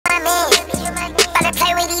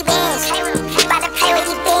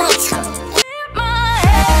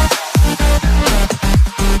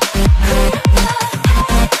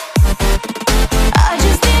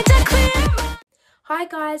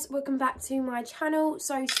guys, welcome back to my channel.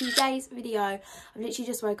 So today's video, I've literally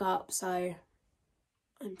just woke up, so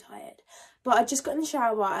I'm tired, but I just got in the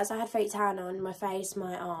shower as I had fake tan on my face,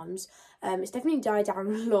 my arms. It's definitely died down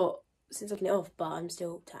a lot since I've been it off, but I'm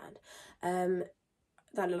still tanned.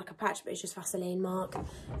 That looked like a patch, but it's just Vaseline mark.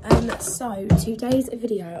 So today's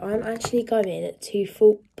video, I'm actually going to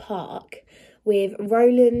Thorpe Park with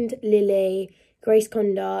Roland, Lily, Grace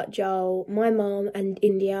Conda, Joel, my mum and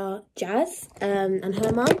India, Jazz, and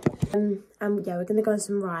her mum. And yeah, we're going to go on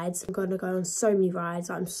some rides. I'm going to go on so many rides.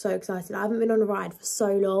 I'm so excited. I haven't been on a ride for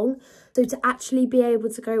so long. So to actually be able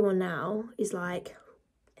to go on now is like,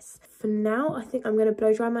 for now, I think I'm going to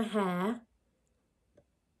blow dry my hair.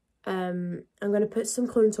 I'm going to put some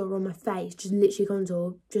contour on my face, just literally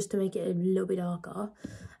contour, just to make it a little bit darker.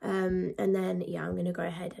 And then, yeah, I'm going to go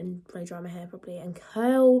ahead and blow dry my hair properly and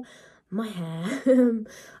curl my hair.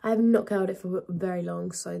 I have not curled it for very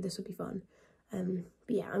long, so this will be fun. But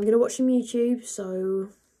yeah, I'm going to watch some YouTube, so...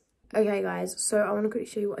 Okay, guys, so I want to quickly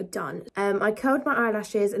show you what I've done. I curled my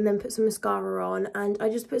eyelashes and then put some mascara on, and I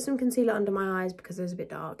just put some concealer under my eyes because it was a bit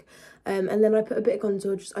dark. And then I put a bit of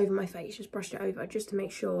contour just over my face, just brushed it over just to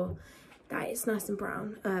make sure that it's nice and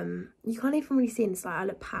brown. You can't even really see in this light, I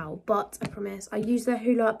look pale, but I promise. I use the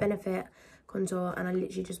Hula Up Benefit contour, and I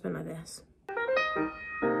literally just went like this.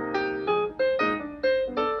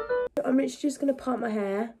 I'm literally just going to part my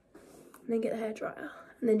hair and then get the hairdryer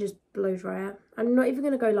and then just blow dry it. I'm not even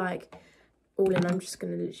going to go like all in, I'm just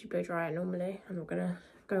going to literally blow dry it normally. I'm not going to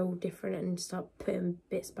go all different and start putting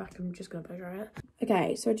bits back. I'm just going to blow dry it.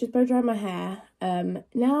 Okay, so I just blow dried my hair.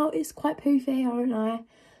 Now it's quite poofy, aren't I?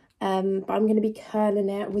 But I'm going to be curling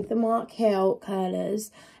it with the Mark Hill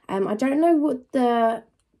curlers. I don't know what the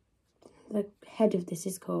head of this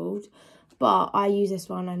is called, but I use this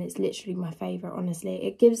one and it's literally my favourite, honestly.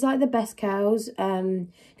 It gives like the best curls because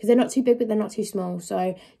they're not too big but they're not too small. So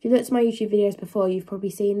if you looked at my YouTube videos before, you've probably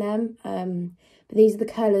seen them. But these are the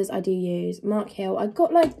colours I do use. Mark Hill. I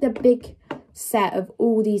got like the big set of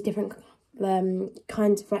all these different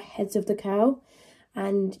kinds of like heads of the curl.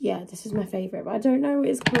 And yeah, this is my favourite, but I don't know what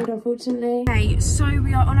it's called, unfortunately. Okay, so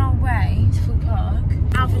we are on our way to Thorpe Park.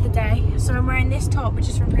 Out for the day. So I'm wearing this top, which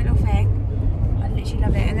is from Pretty Little Thing. Literally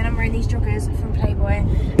love it. And then I'm wearing these joggers from Playboy,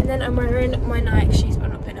 and then I'm wearing my Nike shoes, but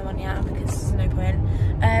I'm not putting them on yet because there's no point.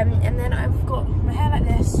 And then I've got my hair like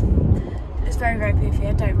this. It's very, very poofy.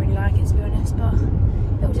 I don't really like it, to be honest, but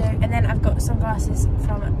it'll do. And then I've got sunglasses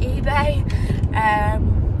from eBay.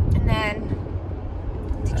 And then,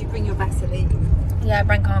 did you bring your Vaseline? Yeah, I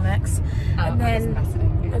bring Carmex. And then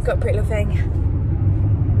I've got Pretty Little Thing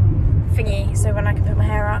thingy, so when I can put my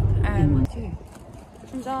hair up.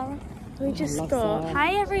 From Zara. We just stopped.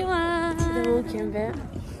 Hi everyone! To the walking bit.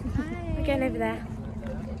 Hi. We're going over there.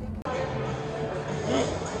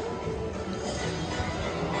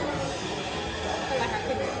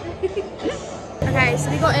 Okay,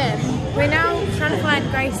 so we got in. We're now trying to find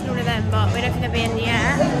Grace and all of them, but we don't think they'll be in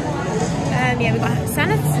yet. Yeah, we got to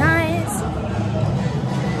sanitize.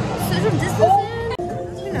 Social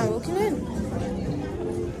distancing. We're now walking in.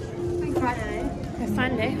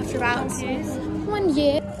 Finally, after about 1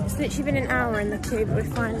 year. It's literally been an hour in the queue, but we're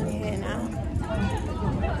finally here now.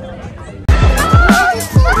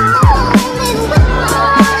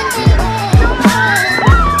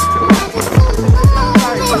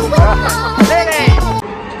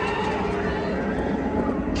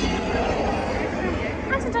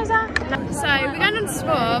 So we're going on to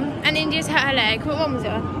Swarm, and India's hurt her leg. What one was it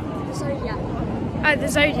on? The Zodiac one. Oh, the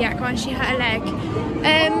Zodiac one. She hurt her leg.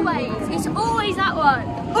 Always. It's always that one.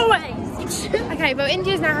 Always. Okay, but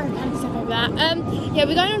India's now having panic stuff over that. Yeah,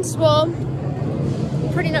 we're going on Swarm.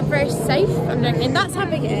 Pretty not very safe, I'm joking. That's how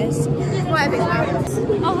big it is. Quite a big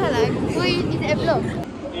one. Oh, hello. Why is it a vlog?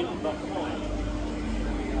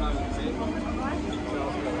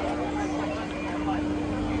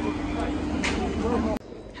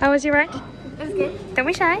 How was your ride? It was good. Don't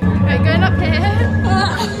be shy. We're going up here.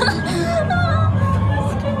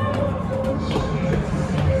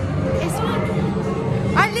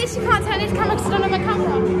 I literally can't turn this camera because I don't have my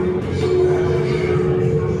camera.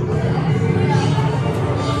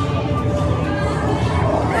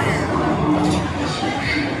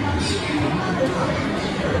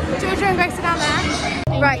 Georgia and Grace are down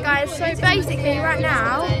there. Right guys, so basically right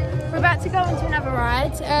now, we're about to go on to another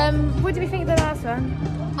ride. What did we think of the last one?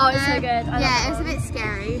 Oh, it's so good. Yeah, it was a bit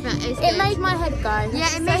scary, but it was good. It made my head go.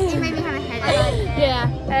 Yeah, it made me have a headache. Yeah.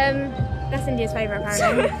 That's India's favourite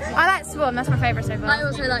apparently. I like Swarm, that's my favourite so far. I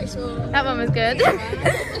also like Swarm. That one was good.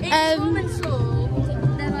 Swarm and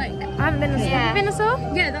Swarm, they're like... I haven't been to Swarm. Have you been to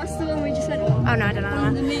Swarm? Yeah, that's the one we just went on. Oh no, I don't know that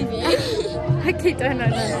one. The movie. I keep doing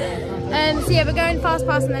that. So yeah, we're going fast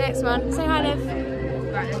past in the next one. Say hi, Liv.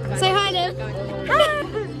 Say hi, Liv. Hi.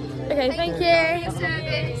 Okay, thank you.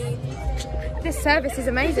 This service is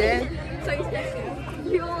amazing.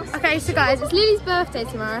 Okay, so guys, it's Lily's birthday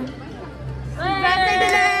tomorrow. Birthday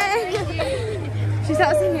today! She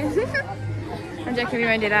starts singing. I'm joking, we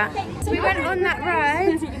won't do that. So we went on that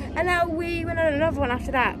ride, and now we went on another one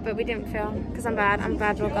after that, but we didn't film because I'm bad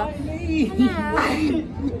vlogger.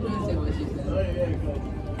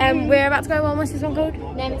 We're about to go on, what's this one called?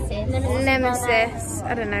 Nemesis.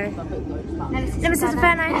 I don't know. Nemesis is a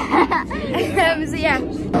fair name. So yeah.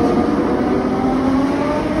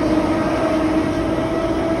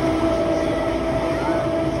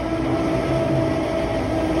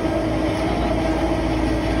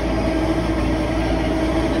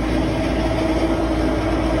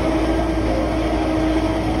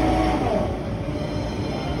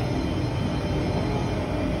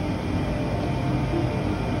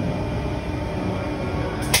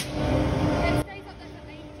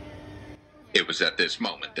 It was at this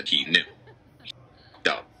moment that he knew.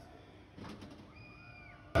 Dumb.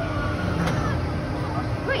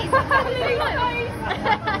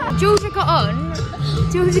 Georgia got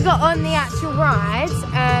on the actual ride,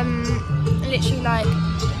 literally like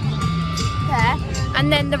there,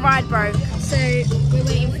 and then the ride broke. So we're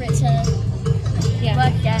waiting for it to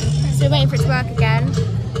work again. So we're waiting for it to work again.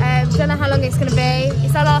 Don't know how long it's gonna be.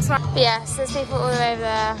 It's our last ride. But yes, there's people all the way over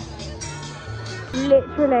there.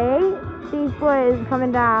 Literally, these boys are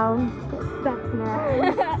coming down.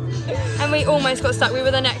 And we almost got stuck. We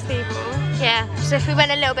were the next people. Yeah, so if we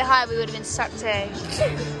went a little bit higher, we would have been stuck too.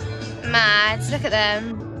 Mad, look at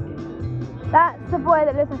them. That's the boy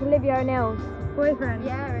that looks like Olivia O'Neill's boyfriend.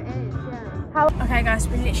 Yeah, it is, yeah. Okay guys,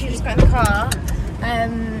 we literally just got in the car.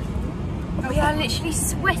 We are literally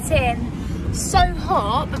sweating. So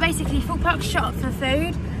hot, but basically Thorpe Park's shut up for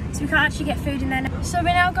food, so we can't actually get food in there now. So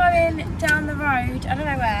we're now going down the road, I don't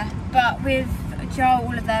know where, but with Joel,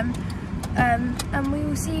 all of them. And we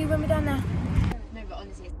will see you when we're down there. No, but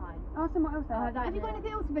honestly, it's fine. Ask them what else they have. Have you got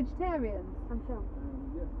anything else for vegetarian? I'm sure.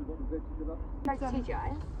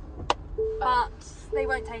 TGI. But they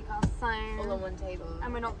won't take us, so... All on one table.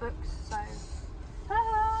 And we're not booked, so...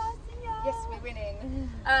 Yes, we're winning.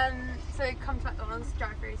 So come to McDonald's,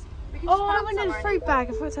 drive-throughs. Oh, I wanted a fruit bag,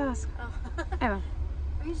 I forgot to ask. Emma.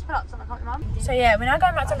 We can just put up something, can't we, Mum? So yeah, we're now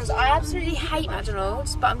going to McDonald's. I absolutely hate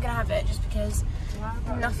McDonald's, but I'm going to have it just because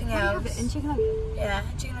nothing else. And chicken nuggets? Yeah,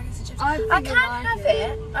 chicken nuggets and chips. I can have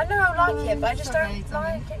it. I know I like it, but I just don't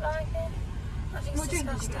like it. I think it's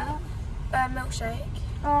disgusting. Milkshake.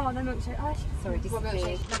 Oh, no milkshake. Oh, Sorry,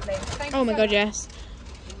 disappeared. Oh my god, yes.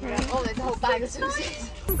 Oh, there's a whole bag of sauces.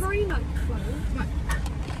 green like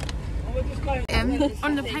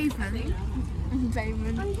On the pavement.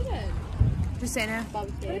 Just sitting here.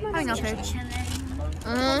 Having our food.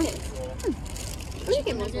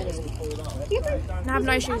 I have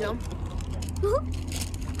no shoes on. Oh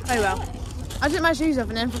well. I took my shoes off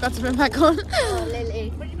and then forgot to put them back on. Oh,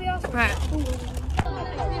 Lily. Right.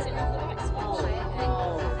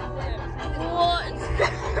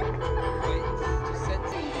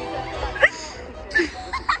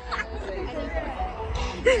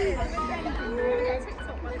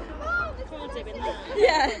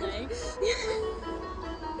 Yeah.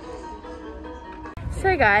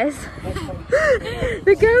 So guys,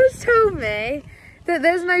 the girls told me that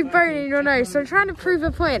there's no bone in your nose, so I'm trying to prove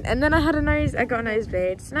a point, and then I got a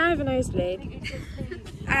nosebleed, so now I have a nosebleed.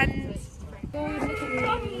 And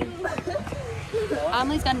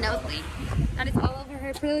Amelie's got a nosebleed. And it's all over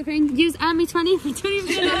her pillow ring. Use Amelie 20 for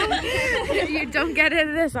 20% off. you don't get any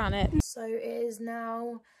of this on it. So it is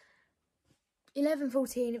now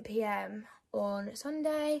 11:14 p.m. on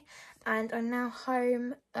Sunday, and I'm now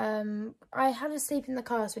home. I had to sleep in the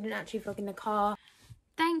car, so I didn't actually vlog in the car.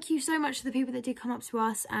 Thank you so much to the people that did come up to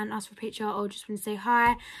us and ask for a picture or just want to say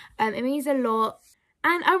hi. It means a lot.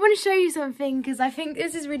 And I want to show you something because I think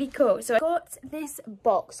this is really cool. So I got this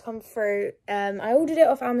box come through. I ordered it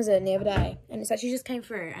off Amazon the other day, and it's actually just came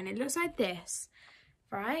through, and it looks like this,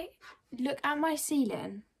 right? Look at my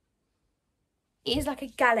ceiling. It is like a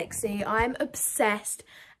galaxy. I'm obsessed.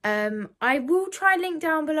 I will try link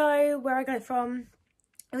down below where I got it from.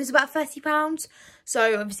 It was about £30,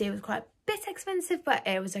 so obviously it was quite a bit expensive, but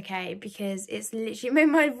it was okay because it's literally made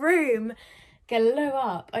my room glow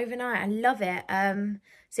up overnight. I love it.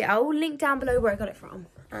 So yeah, I will link down below where I got it from,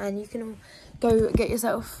 and you can all go get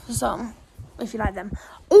yourself some if you like them.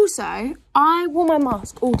 Also, I wore my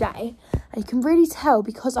mask all day, and you can really tell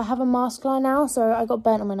because I have a mask line now, so I got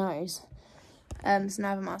burnt on my nose. So now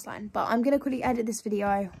I have a mask line, but I'm gonna quickly edit this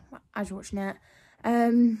video as you're watching it.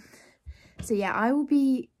 So yeah, I will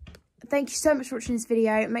be Thank you so much for watching this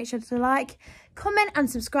video. Make sure to like, comment and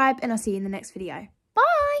subscribe, and I'll see you in the next video.